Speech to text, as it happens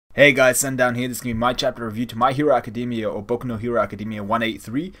Hey guys, Sundown here. This is going to be my chapter review to My Hero Academia or Boku no Hero Academia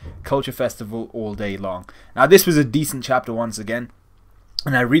 183 Culture Festival All Day Long. Now this was a decent chapter once again,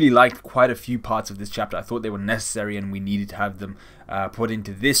 and I really liked quite a few parts of this chapter. I thought they were necessary and we needed to have them put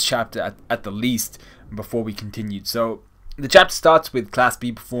into this chapter at the least before we continued. So the chapter starts with Class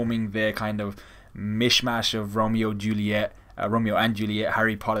B performing their kind of mishmash of Romeo and Juliet,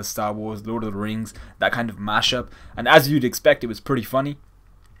 Harry Potter, Star Wars, Lord of the Rings, that kind of mashup. And as you'd expect, it was pretty funny.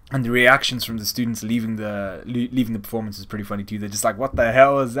 And the reactions from the students leaving the performance is pretty funny too. They're just like, what the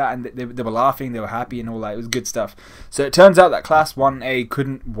hell is that? And they were laughing, they were happy and all that. It was good stuff. So it turns out that Class 1A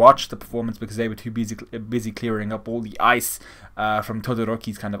couldn't watch the performance because they were too busy clearing up all the ice from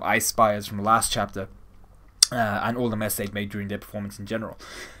Todoroki's kind of ice spires from the last chapter. And all the mess they'd made during their performance in general.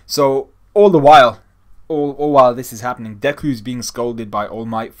 So all while this is happening, Deku's being scolded by All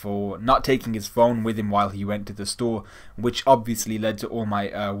Might for not taking his phone with him while he went to the store, which obviously led to All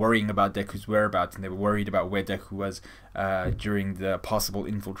Might worrying about Deku's whereabouts, and they were worried about where Deku was during the possible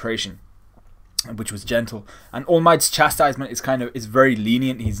infiltration, which was gentle. And All Might's chastisement is very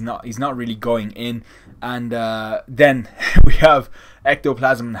lenient. He's not really going in. And then we have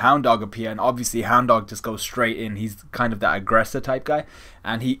Ectoplasm and Hound Dog appear, and obviously Hound Dog just goes straight in. He's kind of that aggressor type guy,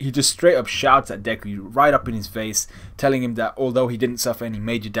 and he just straight up shouts at Deku right up in his face, telling him that although he didn't suffer any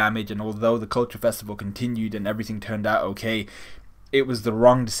major damage, and although the Culture Festival continued and everything turned out okay, it was the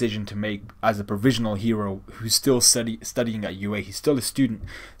wrong decision to make as a provisional hero who's still studying at UA. He's still a student.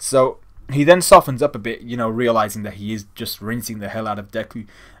 So he then softens up a bit, realizing that he is just rinsing the hell out of Deku,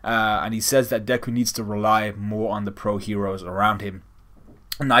 and he says that Deku needs to rely more on the pro heroes around him.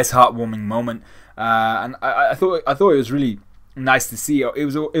 A nice heartwarming moment, and I thought it was really nice to see. It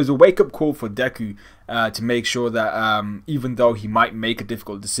was a wake up call for Deku to make sure that even though he might make a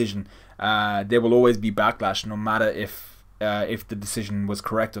difficult decision, there will always be backlash, no matter if the decision was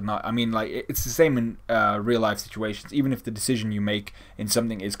correct or not. I mean, like, it's the same in real life situations. Even if the decision you make in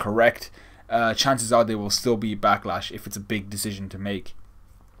something is correct, chances are there will still be backlash if it's a big decision to make,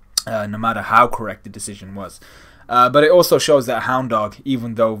 no matter how correct the decision was. But it also shows that Hound Dog,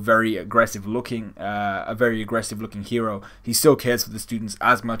 even though a very aggressive looking hero, he still cares for the students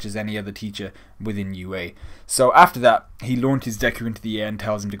as much as any other teacher within UA. So after that, he launches Deku into the air and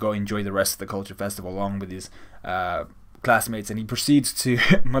tells him to go enjoy the rest of the Culture Festival along with his classmates, and he proceeds to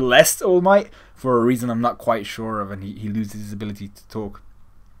molest All Might for a reason I'm not quite sure of, and he loses his ability to talk.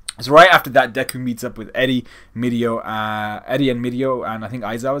 So right after that, Deku meets up with Eddie and Midio, and I think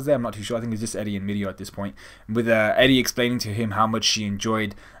Aizawa was there. I'm not too sure. I think it's just Eddie and Midio at this point. With Eddie explaining to him how much she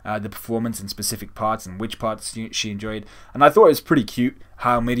enjoyed the performance in specific parts and which parts she enjoyed. And I thought it was pretty cute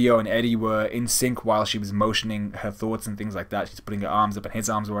how Midio and Eddie were in sync while she was motioning her thoughts and things like that. She's putting her arms up and his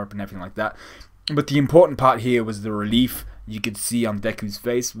arms were up and everything like that. But the important part here was the relief you could see on Deku's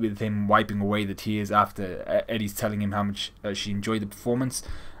face with him wiping away the tears after Eddie's telling him how much she enjoyed the performance.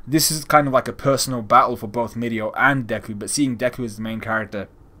 This is kind of like a personal battle for both Midio and Deku, but seeing Deku as the main character,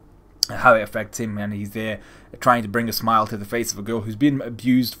 how it affects him, and he's there trying to bring a smile to the face of a girl who's been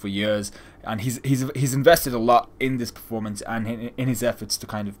abused for years, and he's invested a lot in this performance and in his efforts to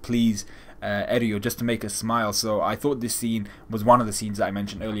kind of please Eddie, or just to make her smile. So I thought this scene was one of the scenes that I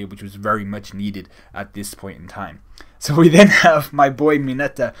mentioned earlier, which was very much needed at this point in time. So we then have my boy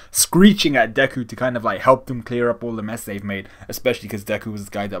Mineta screeching at Deku to kind of like help them clear up all the mess they've made, especially because Deku was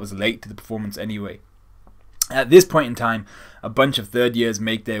the guy that was late to the performance anyway. At this point in time, a bunch of third years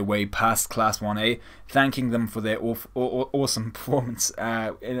make their way past Class 1A, thanking them for their awesome performance.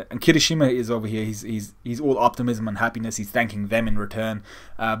 And Kirishima is over here. He's all optimism and happiness. He's thanking them in return.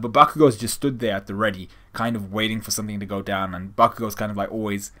 But Bakugo's just stood there at the ready, kind of waiting for something to go down. And Bakugo's kind of like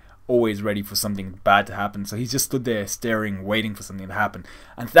always ready for something bad to happen. So he's just stood there staring, waiting for something to happen.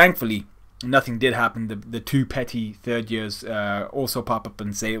 And thankfully, nothing did happen. The two petty third years also pop up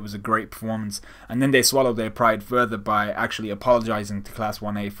and say it was a great performance, and then they swallow their pride further by actually apologizing to Class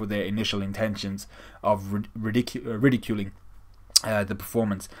 1A for their initial intentions of ridiculing the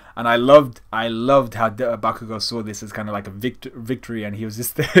performance. And I loved how Bakugo saw this as kind of like a victory, and he was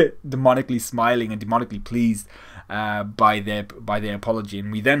just demonically smiling and demonically pleased by their apology.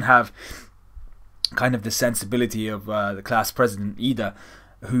 And we then have kind of the sensibility of the class president Ida,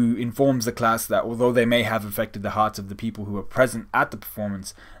 who informs the class that although they may have affected the hearts of the people who were present at the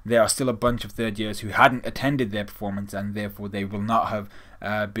performance, there are still a bunch of third years who hadn't attended their performance, and therefore they will not have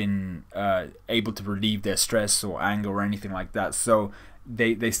been able to relieve their stress or anger or anything like that. So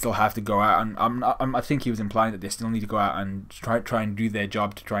they still have to go out, and I think he was implying that they still need to go out and try and do their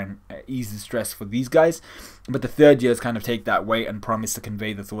job to try and ease the stress for these guys. But the third years kind of take that weight and promise to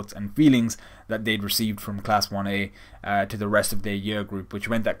convey the thoughts and feelings that they'd received from Class 1A to the rest of their year group, which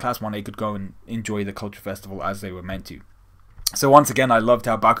meant that Class 1A could go and enjoy the culture festival as they were meant to. So once again, I loved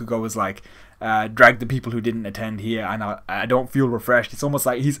how Bakugo was like, drag the people who didn't attend here, and I don't feel refreshed. It's almost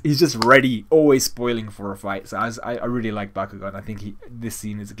like he's just ready, always spoiling for a fight. So I really like Bakugo, and I think this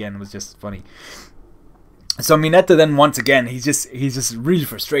scene was just funny. So Mineta then once again, he's just really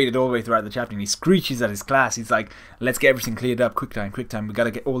frustrated all the way throughout the chapter, and he screeches at his class. He's like, let's get everything cleared up, quick time, we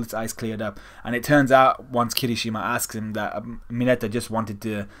gotta get all this ice cleared up. And it turns out, once Kirishima asks him, that Mineta just wanted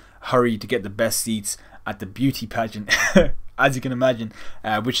to hurry to get the best seats at the beauty pageant, as you can imagine,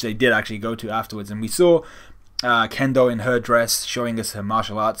 which they did actually go to afterwards. And we saw Kendo in her dress, showing us her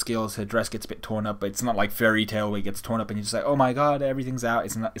martial arts skills. Her dress gets a bit torn up, but it's not like Fairy Tail where it gets torn up and you're just like, oh my god, everything's out.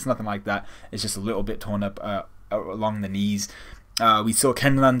 It's nothing like that. It's just a little bit torn up along the knees. We saw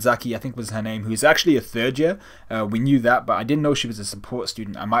Kenlanzaki, I think was her name, who's actually a third year. We knew that, but I didn't know she was a support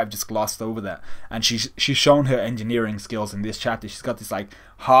student. I might have just glossed over that. And she's shown her engineering skills in this chapter. She's got this like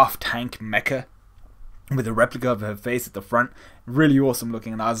half tank mecha with a replica of her face at the front, really awesome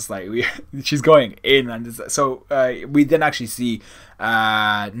looking, and I was just like, she's going in. And so we then actually see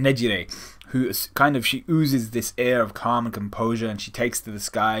Nejire, who she oozes this air of calm and composure, and she takes to the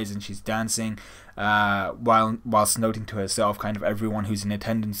skies and she's dancing whilst noting to herself kind of everyone who's in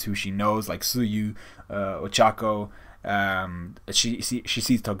attendance who she knows, like Suyu, Ochako. She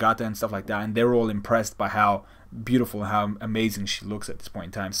sees Togata and stuff like that, and they're all impressed by how beautiful, how amazing she looks at this point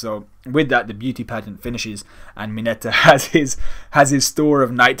in time. So with that, the beauty pageant finishes, and Mineta has his store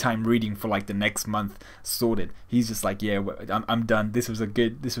of nighttime reading for like the next month sorted. He's just like, yeah, I'm done. This was a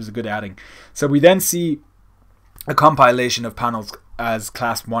good outing. So we then see a compilation of panels as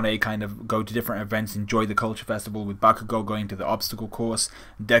Class 1A kind of go to different events, enjoy the culture festival, with Bakugo going to the obstacle course,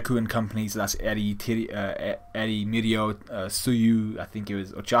 Deku and company, so that's Eri, Mirio, Suyu, I think it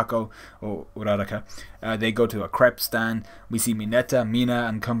was Ochako or Uraraka. They go to a crepe stand. We see Mineta, Mina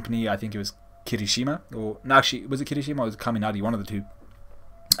and company, I think it was Kirishima, or no, actually, was it Kirishima or was it Kaminari, one of the two.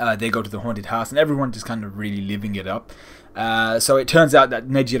 They go to the haunted house, and everyone just kind of really living it up. So it turns out that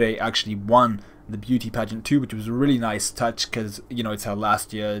Nejire actually won the beauty pageant too, which was a really nice touch, because you know, it's her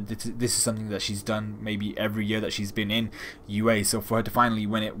last year. This is something that she's done maybe every year that she's been in UA, so for her to finally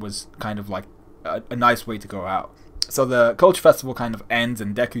win it was kind of like a nice way to go out. So the culture festival kind of ends,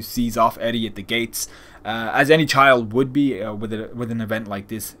 and Deku sees off Eri at the gates. As any child would be with an event like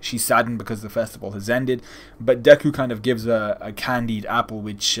this, she's saddened because the festival has ended. But Deku kind of gives a candied apple,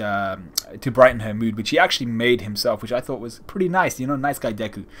 which to brighten her mood, which he actually made himself, which I thought was pretty nice. You know, nice guy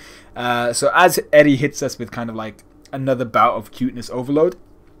Deku. So as Eri hits us with kind of like another bout of cuteness overload,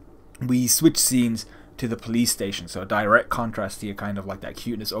 we switch scenes to the police station. So a direct contrast here, kind of like that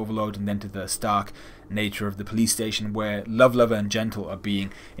cuteness overload, and then to the stark nature of the police station where Love Lover and Gentle are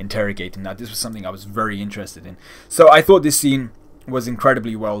being interrogated. Now this was something I was very interested in. So I thought this scene was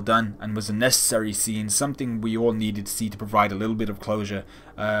incredibly well done and was a necessary scene, something we all needed to see to provide a little bit of closure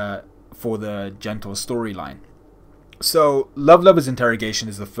for the Gentle storyline. So Love Lover's interrogation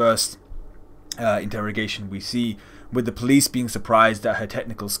is the first interrogation we see, with the police being surprised at her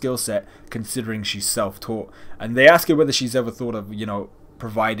technical skill set, considering she's self-taught. And they ask her whether she's ever thought of, you know,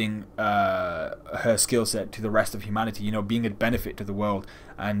 providing her skill set to the rest of humanity, you know, being a benefit to the world.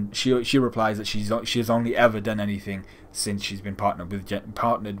 And she replies that she has only ever done anything since she's been partnered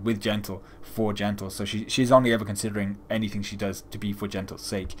with Gentle for Gentle. So she's only ever considering anything she does to be for Gentle's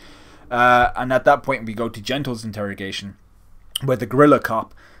sake. And at that point we go to Gentle's interrogation, where the gorilla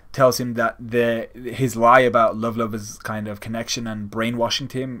cop tells him that his lie about Love Lover's kind of connection and brainwashing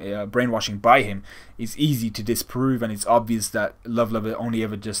by him is easy to disprove, and it's obvious that Love Lover only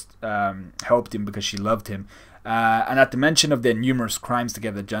ever just helped him because she loved him. And at the mention of their numerous crimes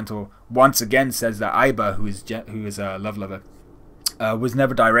together, Gentle once again says that Aiba, who is Love Lover, was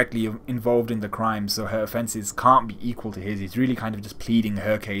never directly involved in the crime, so her offences can't be equal to his. He's really kind of just pleading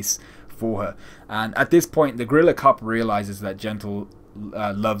her case for her. And at this point, the gorilla cop realizes that Gentle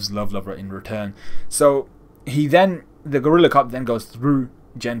loves Love Lover in return. So the gorilla cop then goes through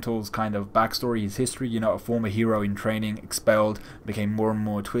Gentle's kind of backstory, his history, you know, a former hero in training, expelled, became more and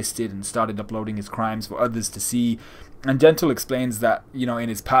more twisted, and started uploading his crimes for others to see. And Gentle explains that, you know, in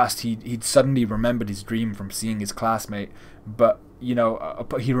his past he'd suddenly remembered his dream from seeing his classmate, but you know,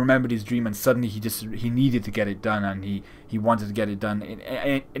 he remembered his dream, and suddenly he needed to get it done, and he wanted to get it done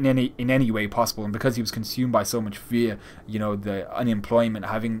in any way possible. And because he was consumed by so much fear, you know, the unemployment,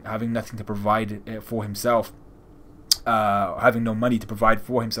 having nothing to provide for himself, having no money to provide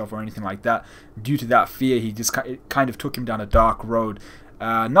for himself or anything like that. Due to that fear, he just kind of took him down a dark road.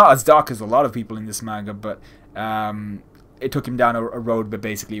 Not as dark as a lot of people in this manga, but it took him down a road, but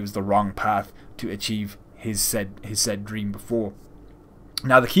basically it was the wrong path to achieve his said dream before.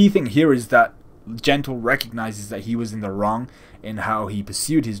 Now the key thing here is that Gentle recognizes that he was in the wrong in how he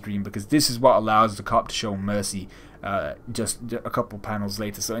pursued his dream, because this is what allows the cop to show mercy just a couple panels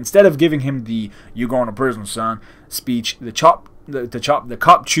later. So instead of giving him the "you going to prison, son" speech, the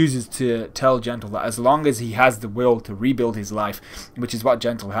cop chooses to tell Gentle that as long as he has the will to rebuild his life, which is what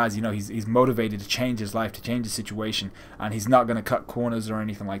Gentle has, you know, he's motivated to change his life, to change the situation, and he's not going to cut corners or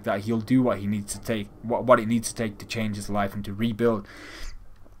anything like that. He'll do what he needs to take, what it needs to take to change his life and to rebuild.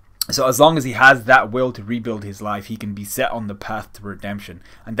 So as long as he has that will to rebuild his life, he can be set on the path to redemption.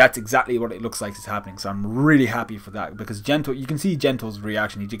 And that's exactly what it looks like is happening. So I'm really happy for that, because Gentle, you can see Gentle's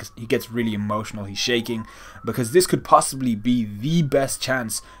reaction. He gets really emotional. He's shaking, because this could possibly be the best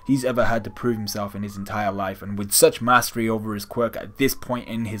chance he's ever had to prove himself in his entire life. And with such mastery over his quirk at this point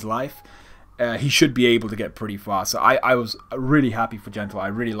in his life, he should be able to get pretty far. So I was really happy for Gentle. I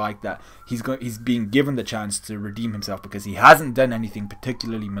really like that he's being given the chance to redeem himself, because he hasn't done anything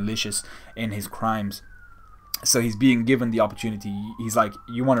particularly malicious in his crimes. So he's being given the opportunity. He's like,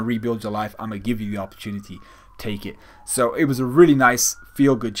 you want to rebuild your life, I'm gonna give you the opportunity, take it. So it was a really nice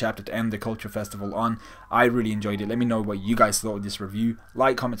feel-good chapter to end the Culture Festival on. I really enjoyed it. Let me know what you guys thought of this review.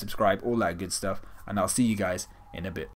 Like, comment, subscribe, all that good stuff, and I'll see you guys in a bit.